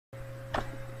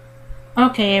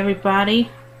Okay,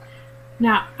 everybody.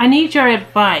 Now, I need your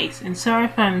advice, and sorry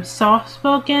if I'm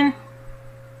soft-spoken.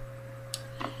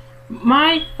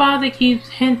 My father keeps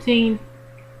keeps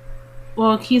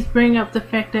bringing up the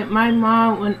fact that my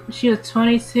mom, when she was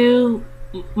 22,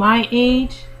 my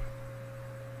age,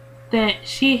 that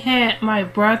she had my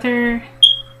brother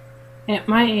at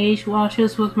my age while she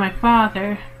was with my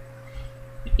father,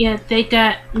 yet they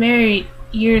got married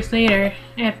years later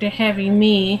after having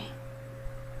me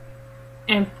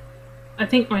and I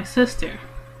think my sister.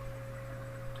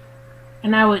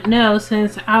 And I would know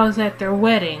since I was at their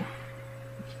wedding.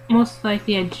 Most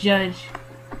likely in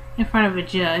front of a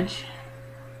judge.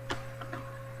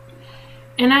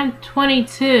 And I'm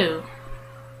 22.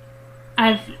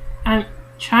 I'm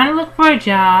trying to look for a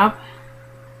job.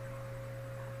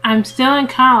 I'm still in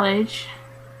college.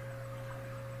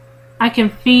 I can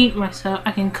feed myself.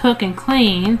 I can cook and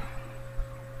clean.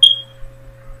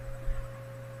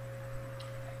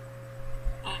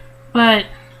 But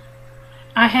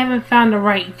I haven't found the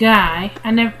right guy.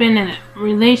 I've never been in a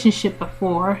relationship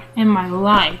before in my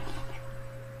life.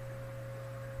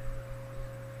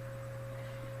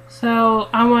 So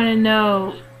I want to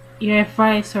know your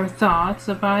advice or thoughts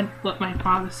about what my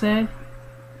father said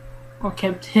or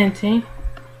kept hinting.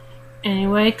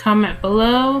 Anyway, comment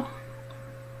below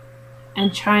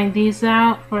and trying these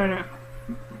out for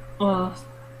the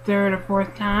third or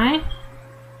fourth time.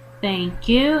 Thank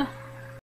you.